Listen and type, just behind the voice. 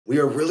We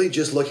are really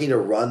just looking to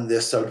run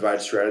this subdivided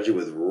strategy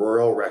with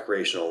rural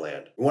recreational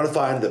land. We want to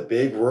find the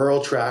big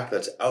rural tract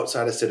that's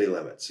outside of city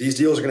limits. These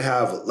deals are going to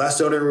have less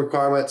zoning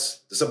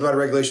requirements. The subdivided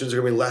regulations are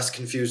going to be less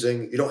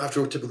confusing. You don't have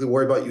to typically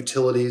worry about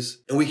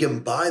utilities. And we can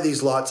buy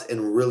these lots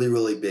in really,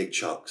 really big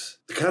chunks.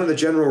 The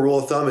general rule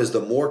of thumb is the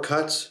more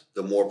cuts,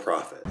 the more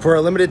profit. For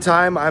a limited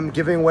time, I'm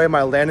giving away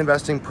my land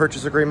investing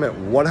purchase agreement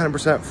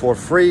 100% for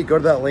free. Go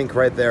to that link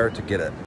right there to get it.